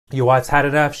Your wife's had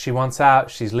enough, she wants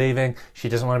out, she's leaving, she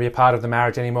doesn't want to be a part of the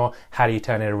marriage anymore. How do you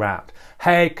turn it around?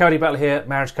 Hey, Cody Butler here,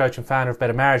 marriage coach and founder of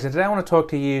Better Marriage. And today I want to talk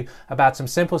to you about some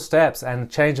simple steps and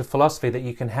change of philosophy that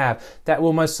you can have that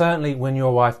will most certainly win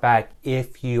your wife back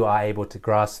if you are able to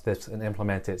grasp this and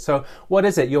implement it. So what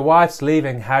is it? Your wife's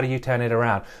leaving, how do you turn it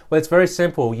around? Well, it's very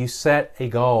simple. You set a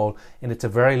goal, and it's a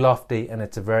very lofty and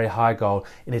it's a very high goal,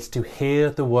 and it's to hear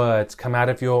the words come out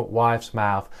of your wife's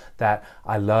mouth that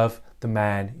I love the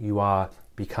man you are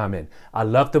becoming. I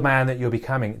love the man that you're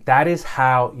becoming. That is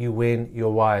how you win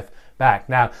your wife back.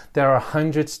 Now, there are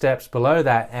 100 steps below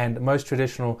that, and most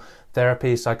traditional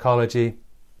therapy, psychology,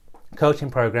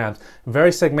 coaching programs,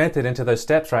 very segmented into those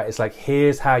steps, right? It's like,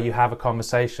 here's how you have a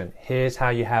conversation. Here's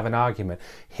how you have an argument.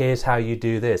 Here's how you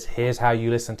do this. Here's how you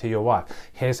listen to your wife.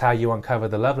 Here's how you uncover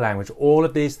the love language. All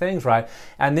of these things, right?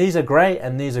 And these are great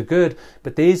and these are good,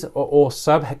 but these are all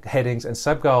subheadings and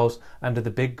sub-goals under the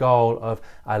big goal of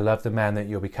I love the man that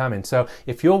you're becoming. So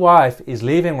if your wife is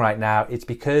leaving right now, it's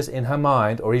because in her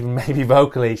mind, or even maybe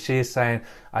vocally, she is saying,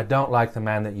 I don't like the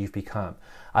man that you've become.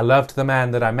 I loved the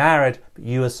man that I married, but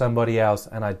you are somebody else,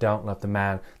 and I don't love the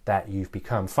man that you've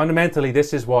become. Fundamentally,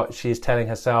 this is what she is telling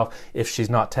herself if she's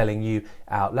not telling you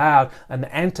out loud. And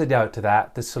the antidote to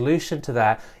that, the solution to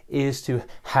that, is to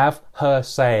have her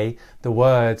say the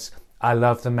words, I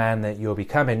love the man that you're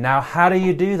becoming. Now, how do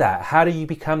you do that? How do you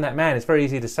become that man? It's very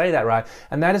easy to say that, right?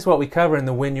 And that is what we cover in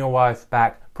the Win Your Wife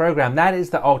Back program. That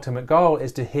is the ultimate goal,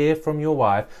 is to hear from your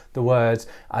wife the words,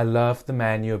 I love the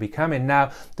man you're becoming. Now,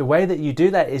 the way that you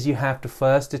do that is you have to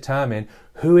first determine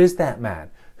who is that man?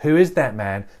 Who is that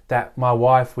man that my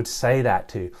wife would say that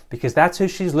to? Because that's who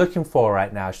she's looking for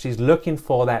right now. She's looking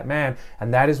for that man,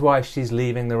 and that is why she's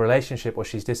leaving the relationship, or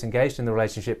she's disengaged in the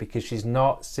relationship, because she's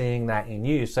not seeing that in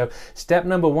you. So step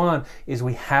number one is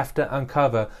we have to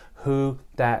uncover who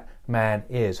that man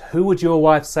is. Who would your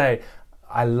wife say,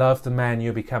 I love the man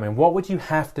you're becoming? What would you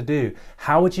have to do?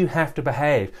 How would you have to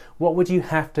behave? What would you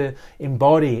have to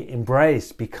embody,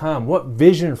 embrace, become? What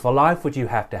vision for life would you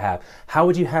have to have? How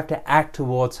would you have to act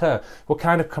towards her? What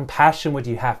kind of compassion would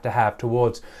you have to have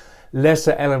towards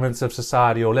lesser elements of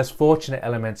society or less fortunate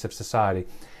elements of society?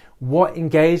 What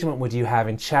engagement would you have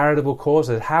in charitable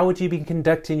causes? How would you be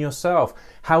conducting yourself?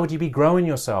 How would you be growing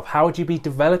yourself? How would you be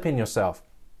developing yourself?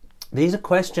 These are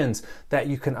questions that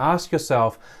you can ask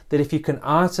yourself, that if you can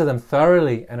answer them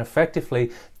thoroughly and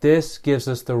effectively, this gives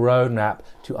us the roadmap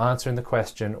to answering the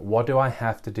question, what do I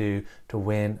have to do to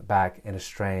win back an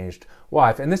estranged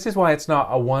wife? And this is why it's not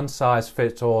a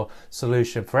one-size-fits-all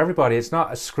solution for everybody. It's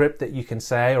not a script that you can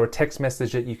say or a text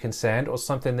message that you can send or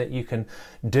something that you can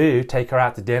do, take her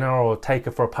out to dinner or take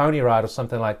her for a pony ride or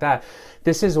something like that.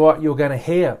 This is what you're going to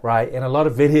hear, right? In a lot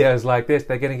of videos like this,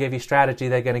 they're going to give you strategy,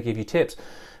 they're going to give you tips.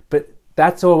 But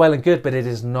that's all well and good, but it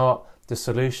is not the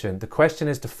solution. The question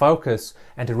is to focus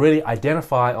and to really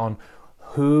identify on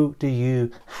who do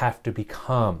you have to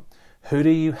become? Who do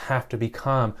you have to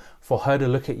become for her to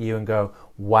look at you and go,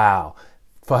 wow?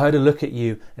 For her to look at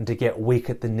you and to get weak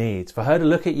at the knees. For her to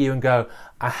look at you and go,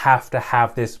 I have to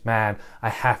have this man. I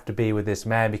have to be with this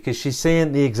man, because she's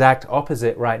seeing the exact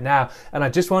opposite right now. And I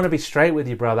just want to be straight with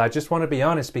you, brother. I just want to be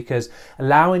honest, because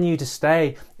allowing you to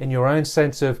stay in your own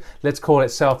sense of, let's call it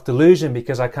self-delusion,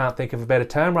 because I can't think of a better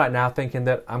term right now, thinking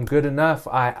that I'm good enough,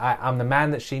 I'm the man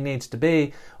that she needs to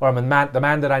be, or I'm the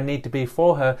man that I need to be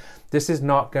for her. This is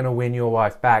not going to win your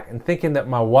wife back. And thinking that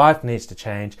my wife needs to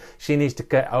change, she needs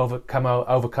to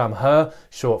overcome her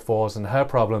shortfalls and her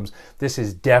problems, this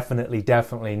is definitely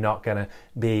not going to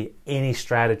be any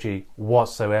strategy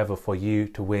whatsoever for you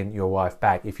to win your wife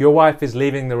back. If your wife is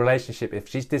leaving the relationship, if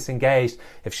she's disengaged,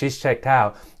 if she's checked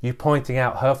out, you pointing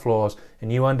out her flaws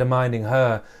and you undermining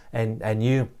her and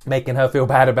you making her feel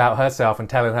bad about herself and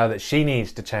telling her that she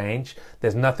needs to change,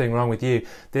 there's nothing wrong with you.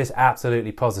 This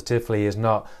absolutely positively is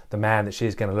not the man that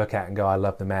she's going to look at and go, I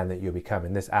love the man that you're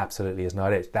becoming. This absolutely is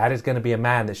not it. That is going to be a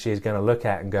man that she's going to look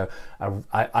at and go,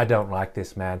 I don't like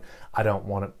this man. I don't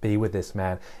want to be with this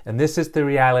man. And this is the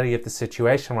reality of the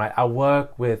situation, right? I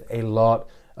work with a lot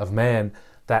of men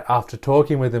that after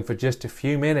talking with them for just a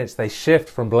few minutes, they shift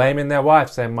from blaming their wife,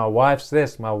 saying, my wife's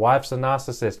this, my wife's a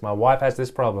narcissist, my wife has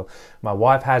this problem, my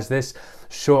wife has this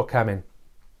shortcoming,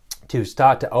 to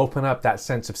start to open up that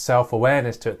sense of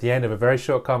self-awareness to, at the end of a very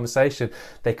short conversation,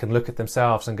 they can look at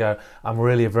themselves and go, I'm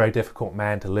really a very difficult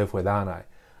man to live with, aren't I?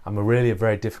 I'm really a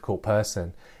very difficult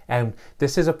person. And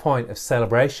this is a point of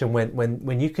celebration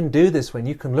when you can do this, when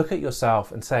you can look at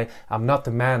yourself and say, I'm not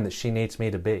the man that she needs me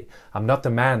to be. I'm not the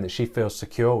man that she feels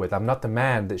secure with. I'm not the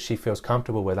man that she feels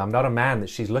comfortable with. I'm not a man that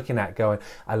she's looking at going,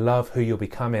 I love who you're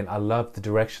becoming. I love the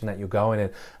direction that you're going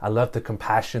in. I love the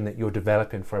compassion that you're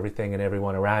developing for everything and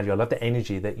everyone around you. I love the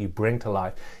energy that you bring to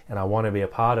life, and I want to be a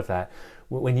part of that.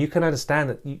 When you can understand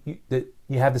that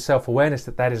you have the self-awareness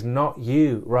that that is not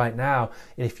you right now,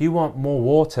 and if you want more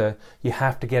water, you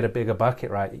have to get a bigger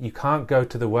bucket, right? You can't go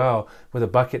to the well with a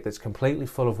bucket that's completely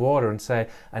full of water and say,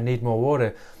 I need more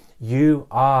water. You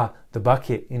are the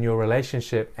bucket in your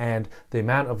relationship, and the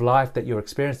amount of life that you're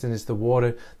experiencing is the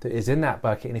water that is in that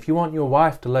bucket. And if you want your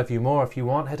wife to love you more, if you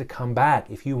want her to come back,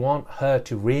 if you want her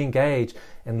to re-engage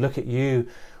and look at you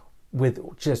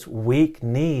with just weak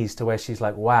knees to where she's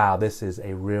like, wow, this is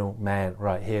a real man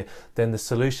right here, then the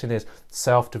solution is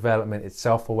self-development, it's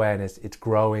self-awareness, it's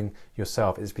growing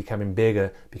yourself, it's becoming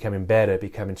bigger, becoming better,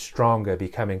 becoming stronger,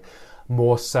 becoming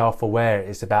more self-aware.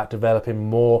 It's about developing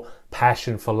more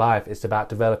passion for life. It's about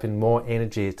developing more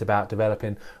energy. It's about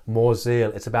developing more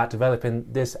zeal. It's about developing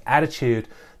this attitude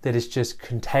that is just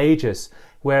contagious.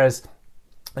 Whereas,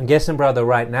 I'm guessing, brother,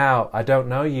 right now, I don't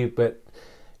know you, but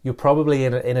you're probably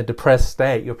in a depressed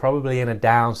state. You're probably in a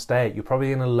down state. You're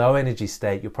probably in a low energy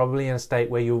state. You're probably in a state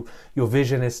where your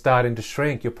vision is starting to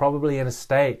shrink. You're probably in a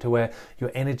state to where your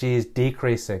energy is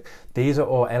decreasing. These are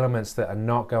all elements that are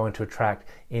not going to attract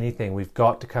anything. We've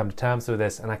got to come to terms with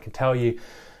this. And I can tell you,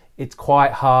 it's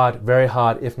quite hard, very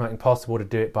hard, if not impossible, to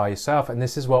do it by yourself. And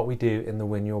this is what we do in the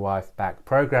Win Your Wife Back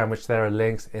program, which there are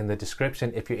links in the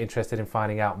description if you're interested in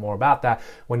finding out more about that.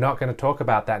 We're not going to talk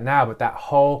about that now, but our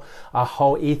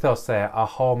whole ethos there, our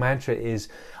whole mantra is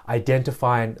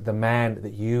identifying the man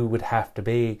that you would have to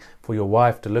be for your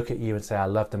wife to look at you and say, I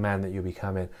love the man that you're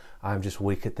becoming. I'm just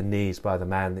weak at the knees by the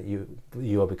man that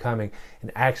you are becoming,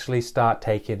 and actually start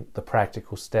taking the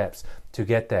practical steps to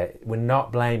get there. We're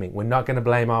not blaming. We're not going to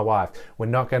blame our wife. We're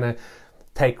not going to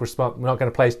we're not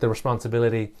going to place the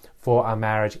responsibility for our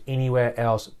marriage anywhere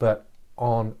else but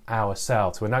on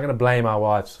ourselves. We're not going to blame our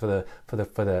wives for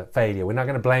the failure. We're not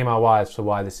going to blame our wives for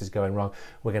why this is going wrong.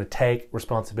 We're going to take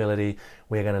responsibility.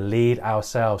 We're going to lead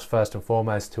ourselves first and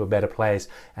foremost to a better place,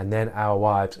 and then our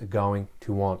wives are going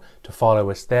to want to follow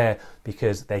us there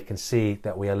because they can see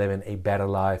that we are living a better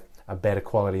life, a better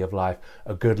quality of life,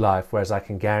 a good life. Whereas I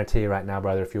can guarantee you right now,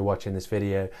 brother, if you're watching this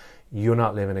video, you're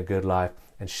not living a good life,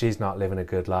 and she's not living a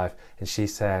good life, and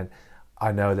she's saying,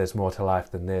 I know there's more to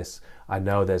life than this. I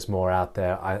know there's more out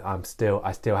there. I still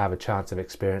have a chance of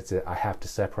experiencing it. I have to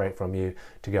separate from you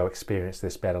to go experience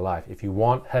this better life. If you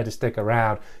want her to stick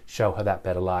around, show her that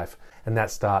better life. And that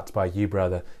starts by you,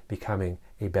 brother, becoming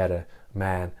a better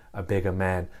man, a bigger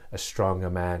man, a stronger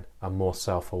man, a more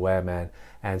self-aware man.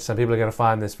 And some people are going to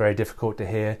find this very difficult to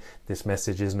hear. This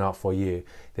message is not for you.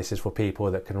 This is for people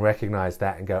that can recognize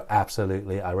that and go,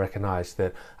 absolutely, I recognize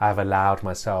that I've allowed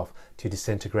myself to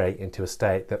disintegrate into a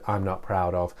state that I'm not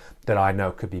proud of, that I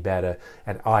know could be better,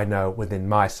 and I know within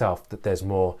myself that there's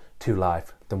more to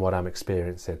life than what I'm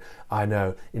experiencing. I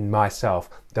know in myself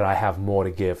that I have more to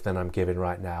give than I'm giving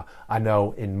right now. I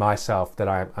know in myself that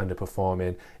I am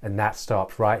underperforming, and that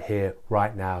stops right here,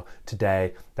 right now,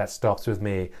 today. That stops with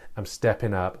me. I'm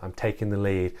stepping up, I'm taking the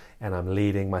lead, and I'm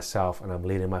leading myself and I'm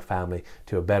leading my family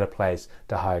to a better place,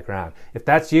 to higher ground. If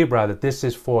that's you, brother, this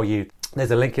is for you.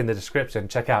 There's a link in the description.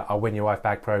 Check out our Win Your Wife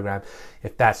Back program.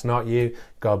 If that's not you,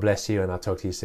 God bless you, and I'll talk to you soon.